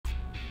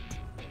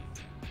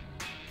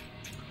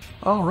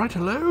Alright,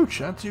 hello,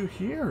 Chatsu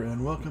here,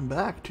 and welcome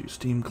back to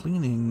Steam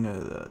Cleaning.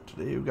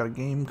 Today we've got a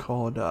game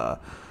called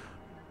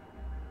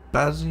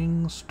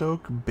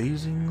Basingstoke,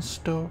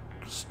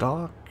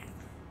 Stock.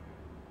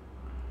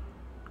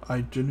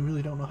 I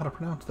genuinely don't know how to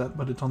pronounce that,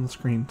 but it's on the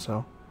screen,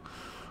 so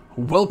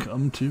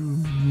welcome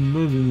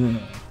to...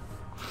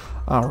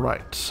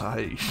 Alright,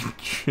 I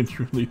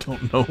genuinely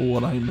don't know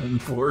what I'm in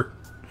for.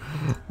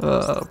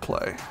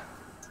 Play.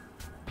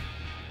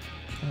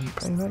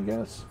 Campaign, I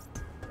guess?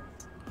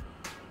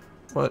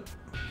 What?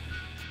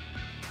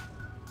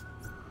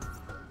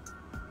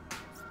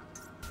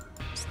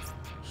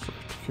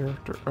 Select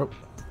character. Oh.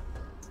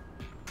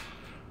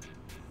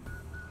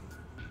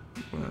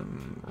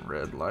 When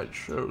red light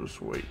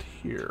shows, wait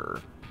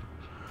here.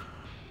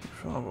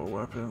 Flammable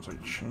weapons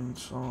like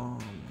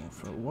chainsaw.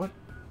 What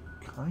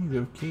kind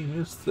of game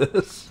is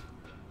this?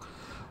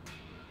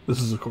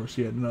 This is, of course,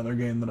 yet another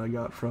game that I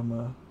got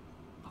from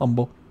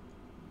Humble.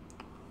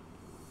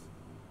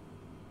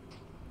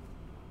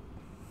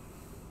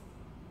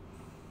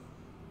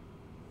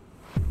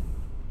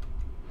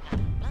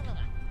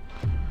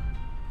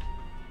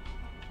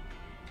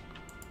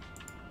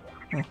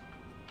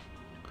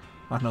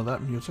 I know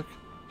that music.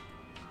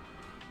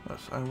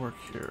 Yes, I work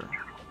here.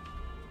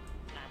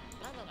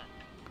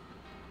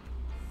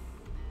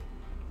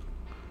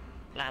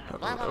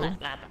 Hello?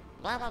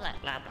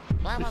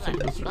 Before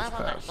visitors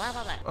pass.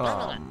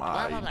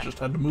 I just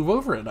had to move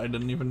over it. I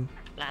didn't even...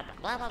 Okay.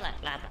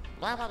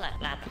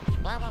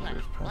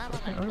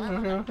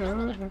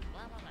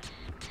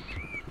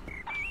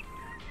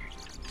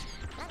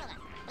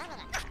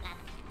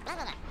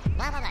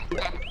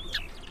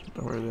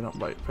 Don't worry, they don't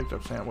bite. Picked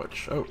up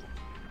sandwich. Oh.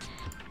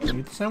 Can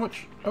you eat the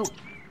sandwich? Oh.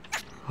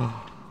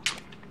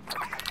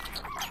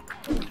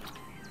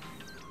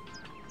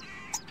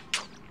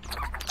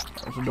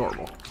 That was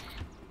adorable.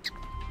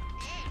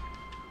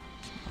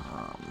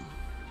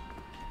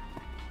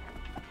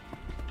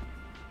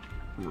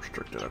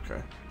 Restricted,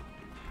 okay.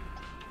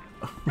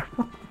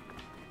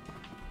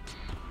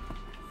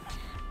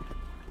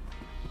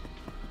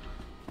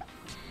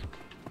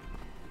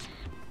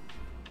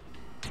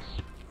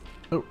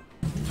 Oh.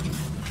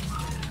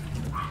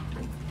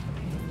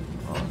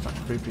 Oh, that's not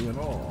creepy at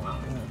all.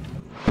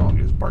 Dog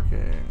is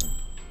barking.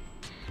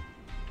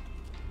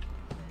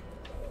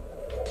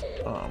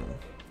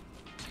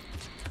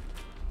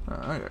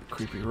 I got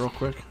creepy real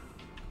quick.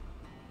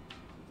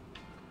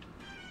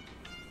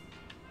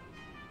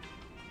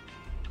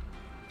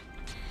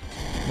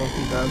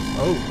 Monkey does.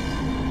 Oh.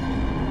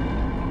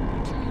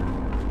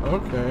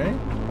 Okay.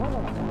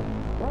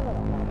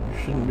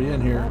 Shouldn't be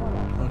in here.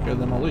 Okay,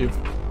 then I'll leave.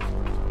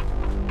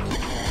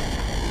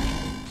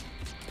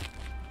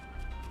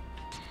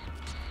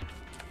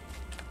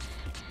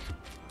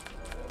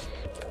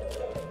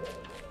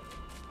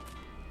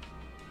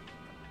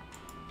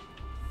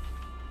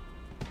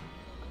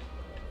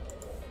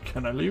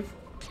 Can I leave?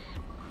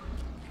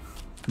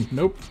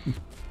 Nope.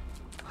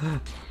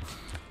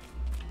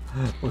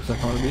 Looks like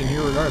I want to be in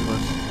here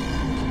regardless.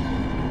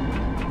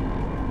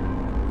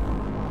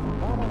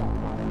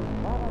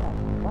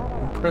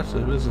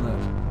 Impressive, isn't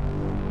it?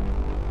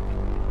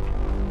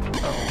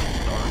 Oh,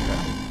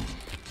 okay.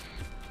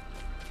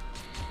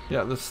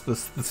 Yeah, this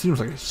seems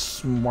like a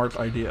smart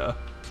idea.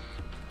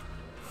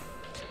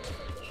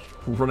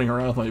 Running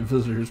around with my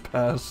visitors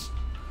pass.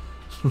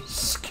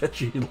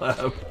 Sketchy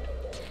lab.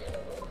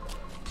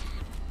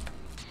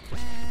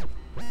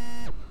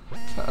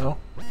 Uh-oh.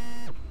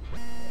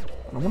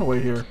 I'm gonna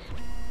wait here.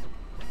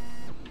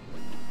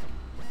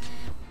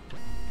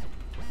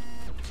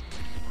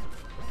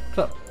 What's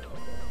up?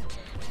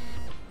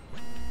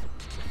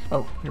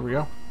 Oh, here we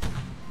go.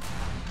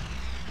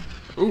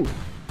 Ooh.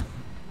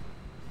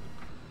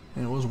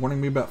 And it was warning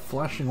me about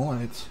flashing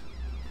lights.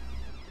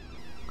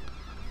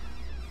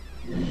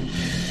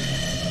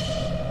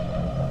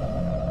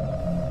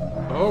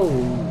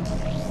 Oh.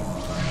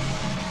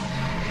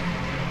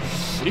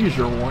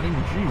 Seizure warning,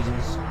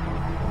 Jesus.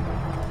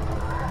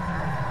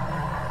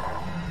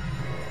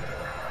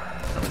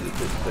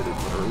 That is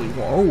literally...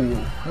 Oh,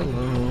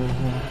 hello.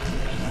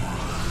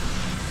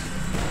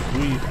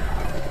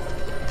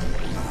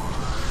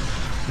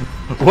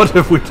 What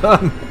have we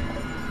done?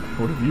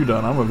 What have you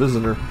done? I'm a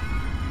visitor.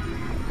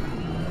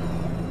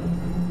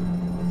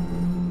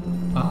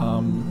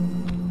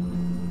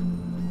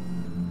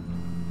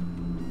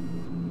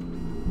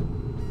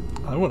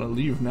 I want to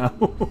leave now.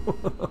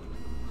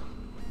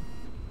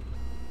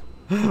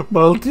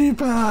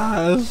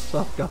 Multi-pass!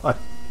 Oh, God.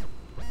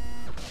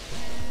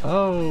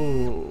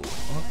 Oh,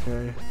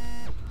 okay.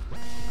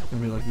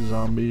 Maybe like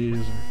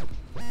zombies or...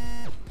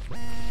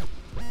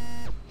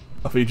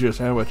 I'll feed you a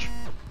sandwich.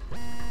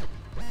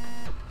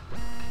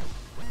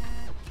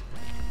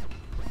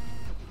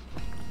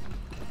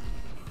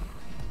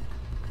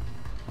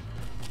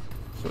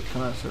 So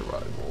kind of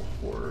survival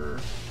horror.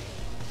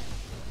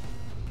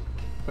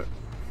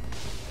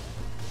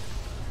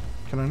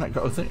 Can I not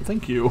go?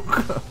 Thank you.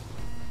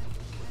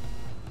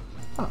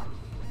 Ah.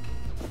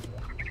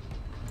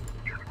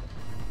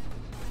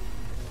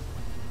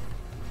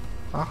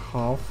 I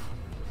have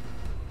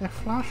A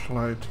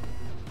flashlight.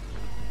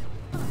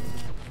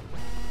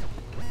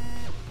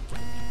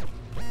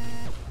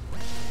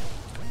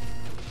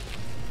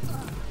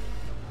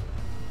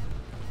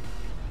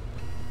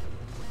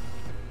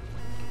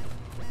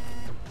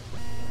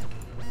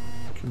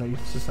 Can I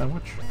use the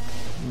sandwich?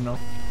 No.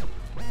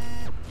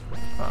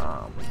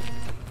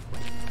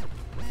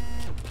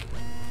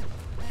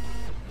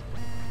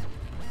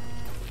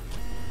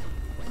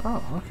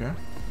 Oh, okay.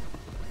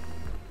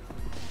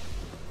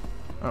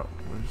 Oh,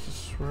 is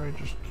this where I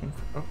just came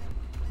from? Oh.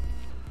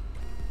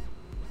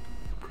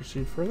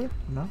 Proceed further?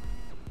 No?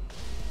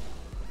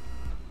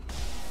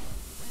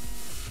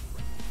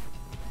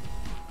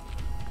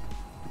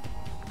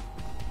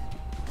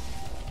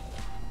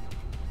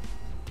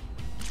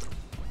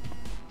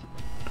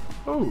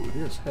 Oh,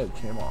 his head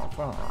came off.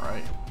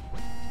 Alright.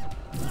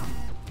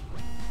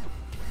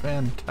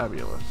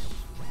 Fantabulous.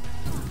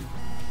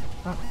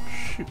 Oh,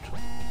 shoot.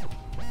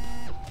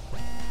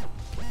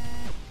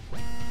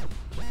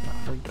 Not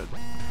very good.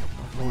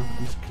 I'll go with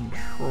these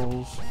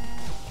controls.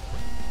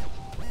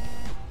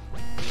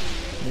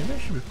 Maybe I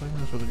should be playing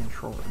this with a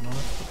controller. No,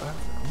 that's the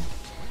bathroom.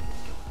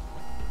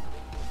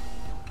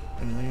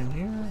 Anything in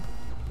here?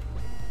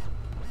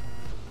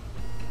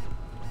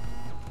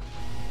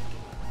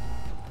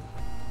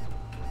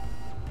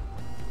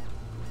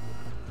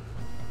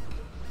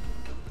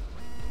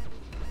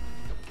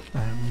 I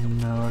have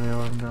no idea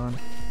what I'm doing.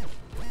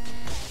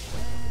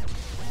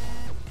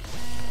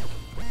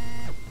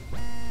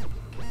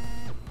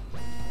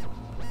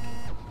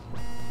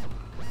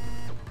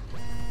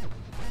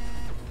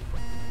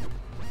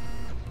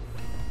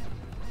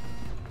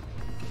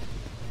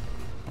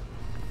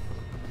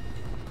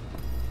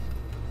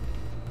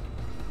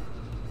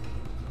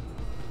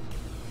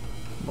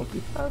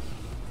 Multipass?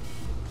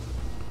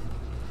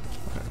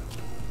 Okay.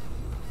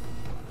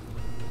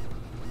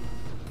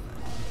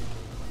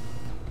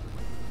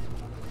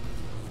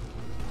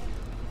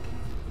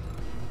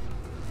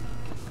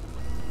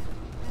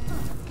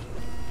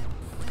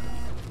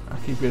 I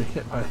keep getting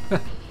hit by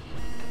that.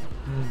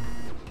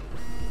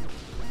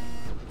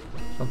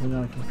 Something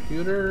on a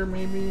computer,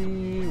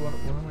 maybe? What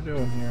am I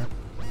doing here?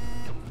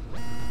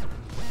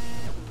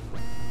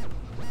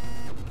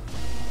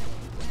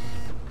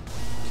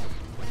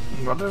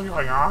 What is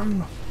going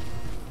on?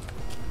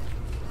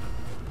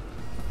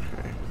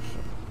 Okay, so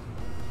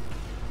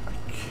I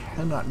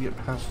cannot get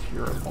past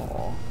here at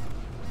all.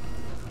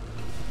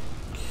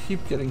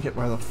 Keep getting hit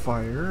by the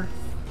fire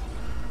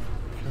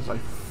because I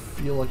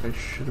feel like I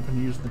should have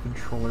been using the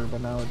controller,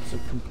 but now it's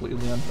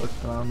completely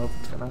unhooked and I don't know if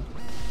it's gonna.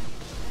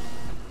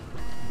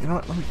 You know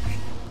what? Let me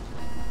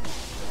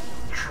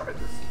try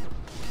this.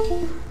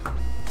 Gonna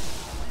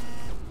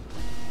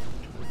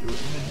do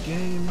it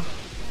mid-game.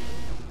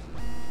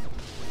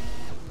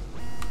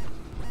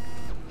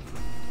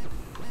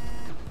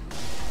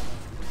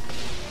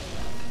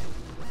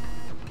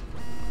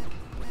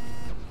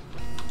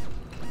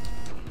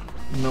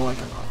 No, I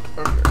cannot.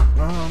 Okay.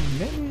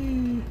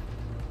 Maybe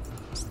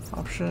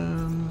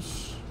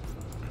options,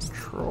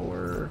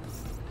 controller.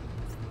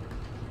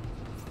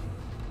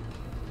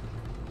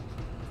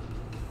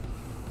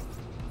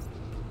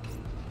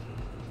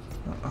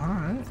 All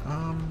right.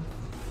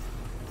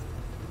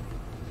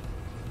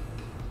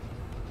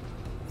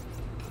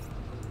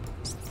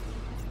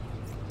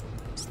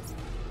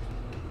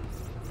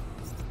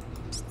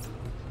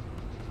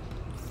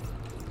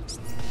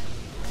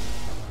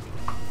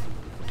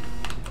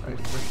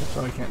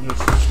 So I can't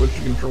just switch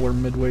the controller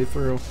midway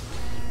through.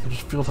 It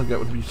just feels like that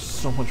would be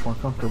so much more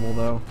comfortable,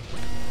 though.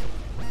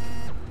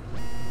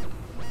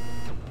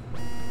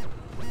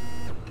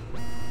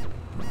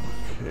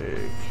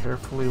 Okay,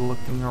 carefully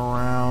looking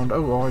around.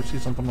 Oh, I see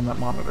something on that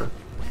monitor.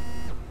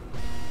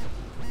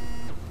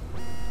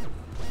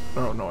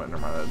 Oh, no, never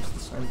mind. It's the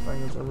same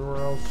thing as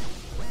everywhere else.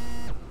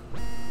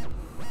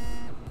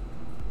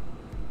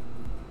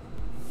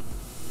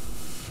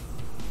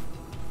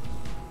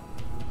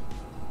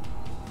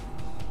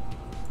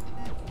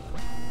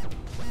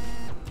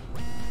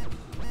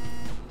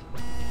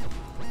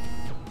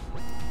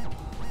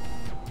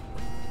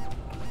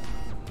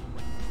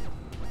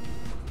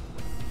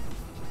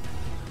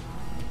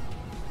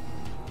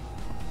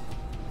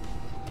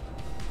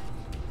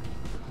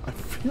 I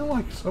feel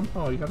like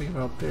somehow I gotta get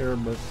out there,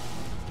 but...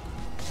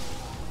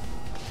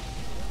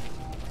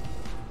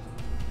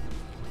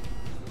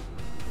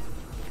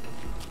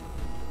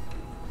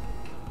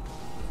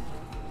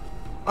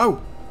 Oh!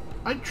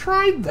 I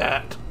tried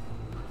that!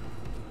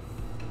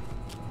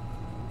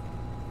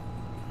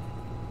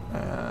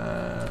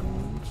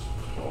 And...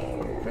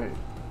 okay.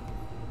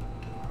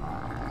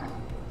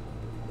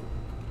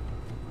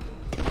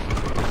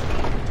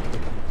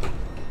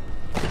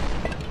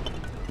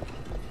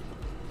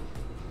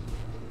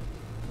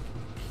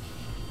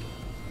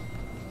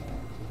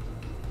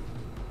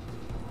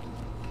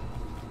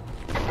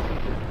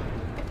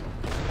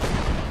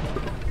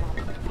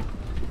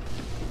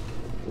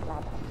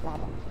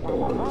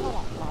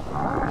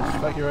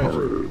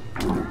 Evacuation.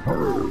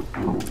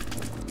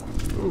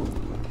 Ooh.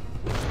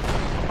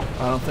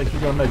 I don't think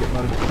you're gonna make it,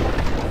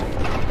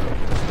 buddy.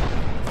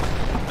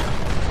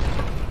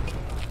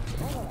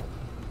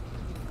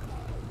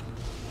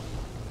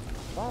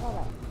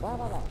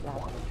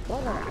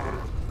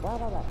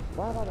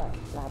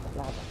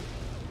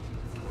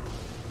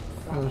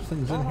 Oh, there's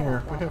things in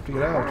here. We have to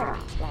get out.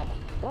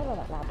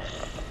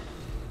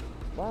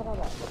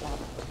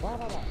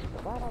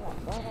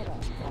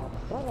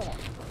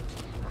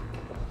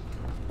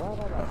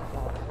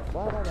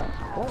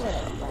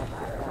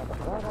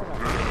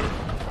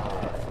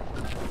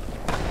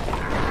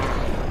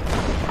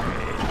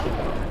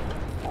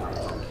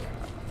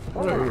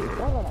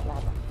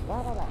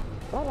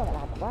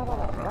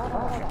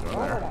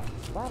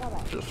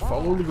 Just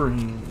follow the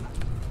green.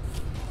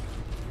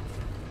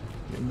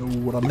 You know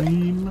what I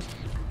mean?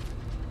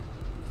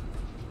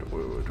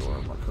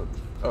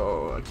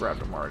 Oh, I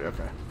grabbed him already.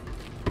 Okay.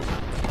 Did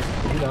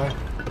he die?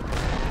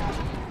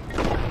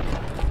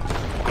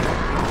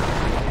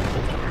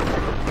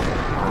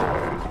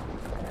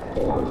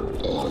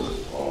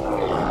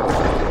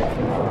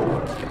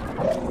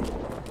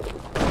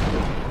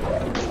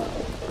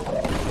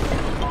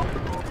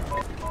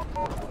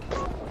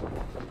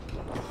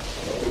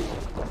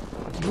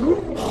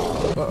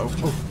 Uh-oh. Oh.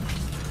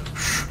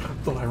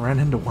 Thought I ran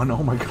into one.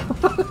 Oh my god.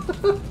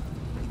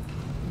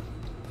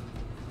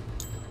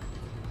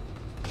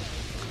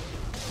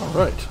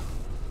 Alright.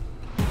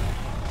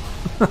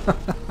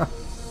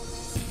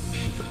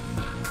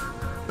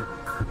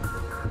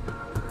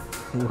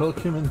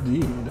 Welcome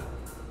indeed.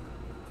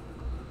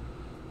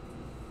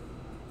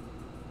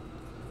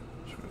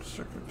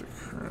 Second to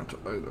current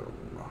item.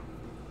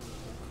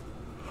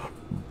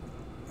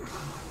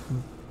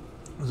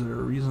 Is there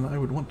a reason I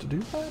would want to do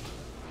that?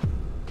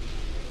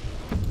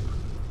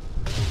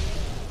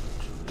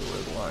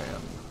 Red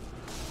Lion.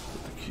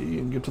 Get the key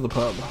and get to the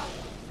pub.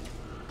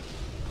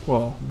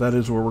 Well, that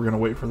is where we're going to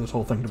wait for this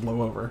whole thing to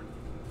blow over.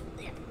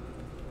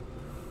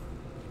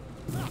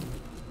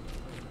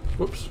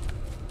 Whoops.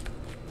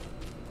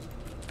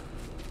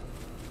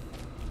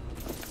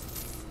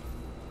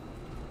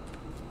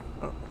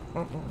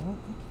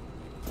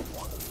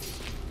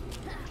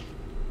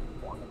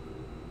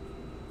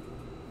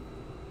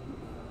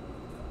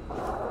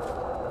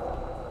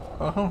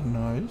 Oh,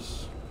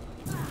 nice.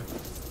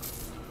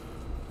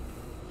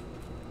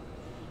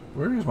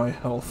 Where is my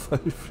health? I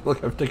feel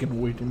like I've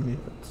taken way too many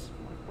hits.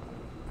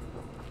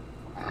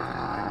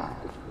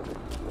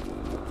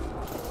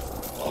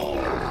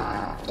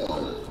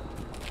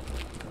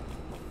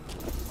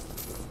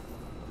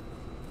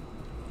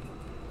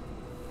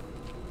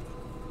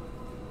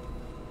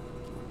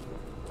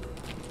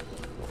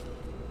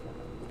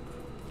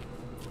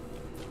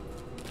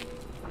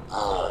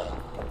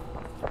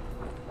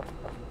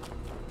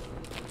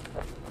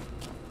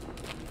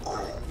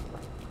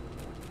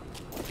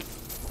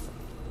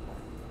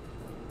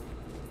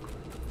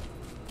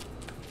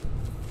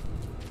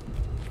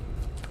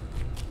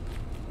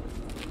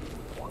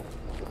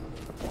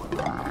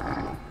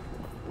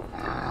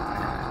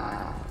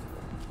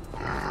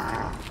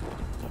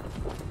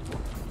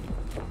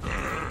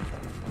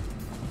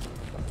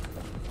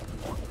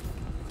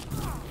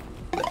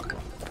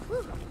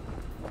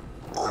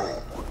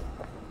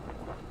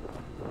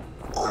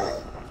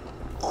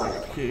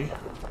 Okay.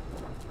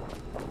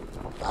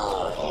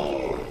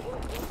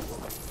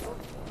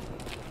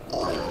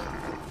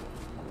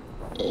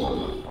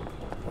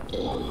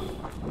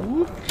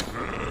 Whoop.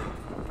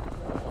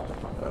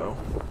 Oh.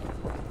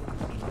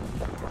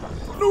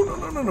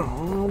 No.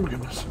 Oh my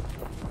goodness.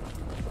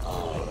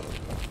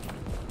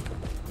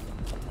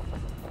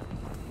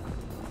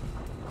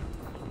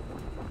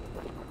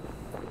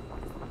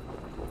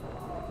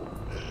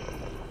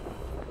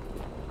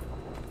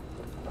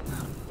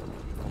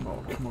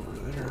 Oh, come over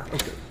there.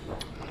 Okay.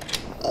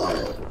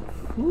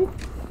 Whoop.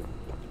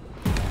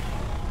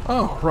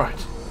 Oh,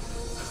 right.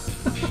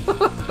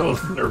 That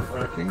was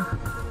nerve-wracking.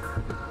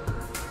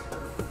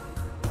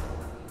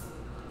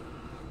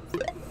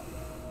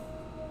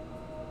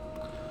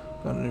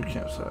 Found a new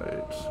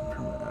campsite.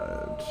 Permanent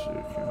added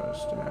to campsite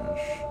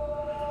stash.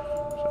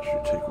 So I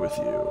should take with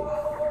you.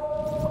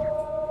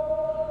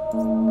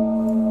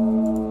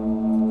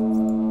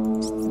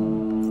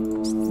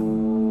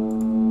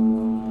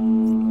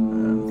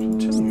 And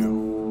continue.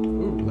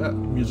 Ooh, that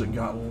music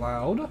got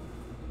loud.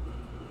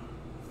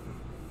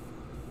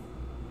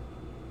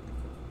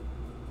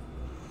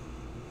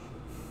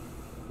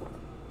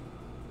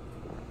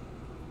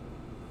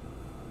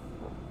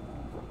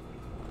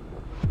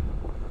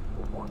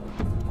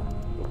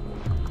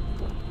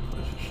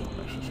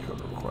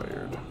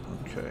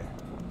 Okay.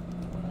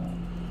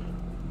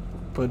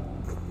 But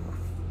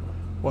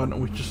why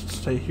don't we just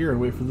stay here and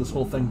wait for this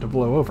whole thing to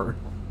blow over?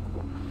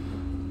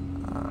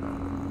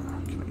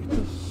 Can I eat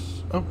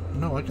this? Oh,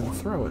 no, I can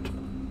throw it.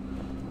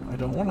 I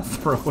don't want to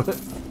throw it.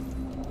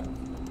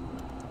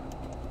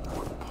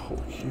 I'll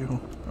poke you.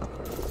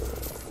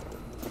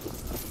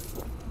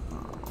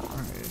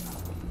 Alright.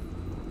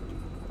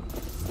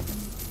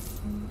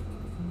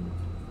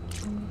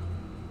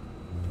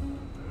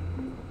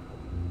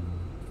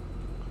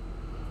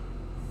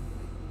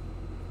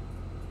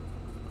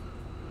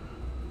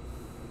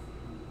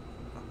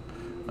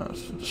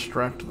 It's to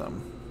distract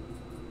them.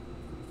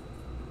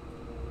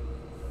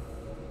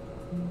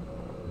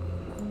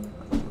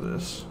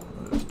 This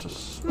is to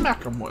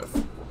smack them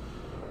with.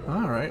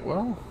 Alright,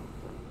 well,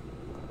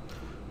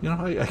 You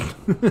know,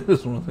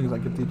 it's one of the things I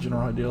get the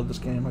general idea of this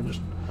game. I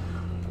just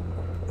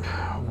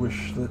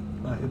wish that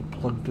I had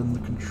plugged in the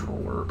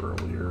controller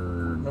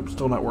earlier. Nope,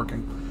 still not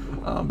working.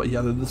 But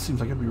yeah, this seems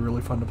like it'd be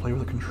really fun to play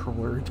with a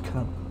controller. It's kind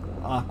of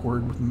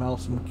awkward with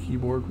mouse and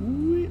keyboard.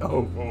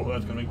 Oh,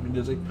 that's gonna make me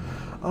dizzy.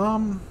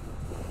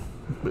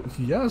 But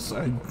yes,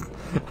 I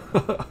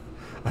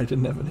I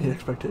didn't have any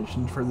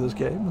expectations for this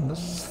game, and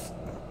this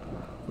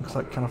looks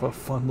like kind of a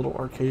fun little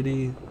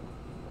arcadey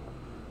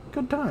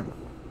good time.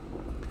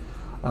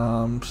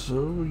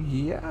 So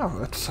yeah,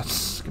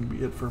 that's gonna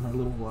be it for my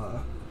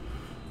little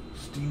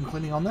Steam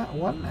cleaning on that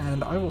one,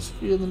 and I will see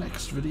you in the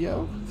next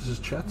video. This is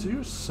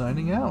Chatsu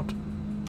signing out.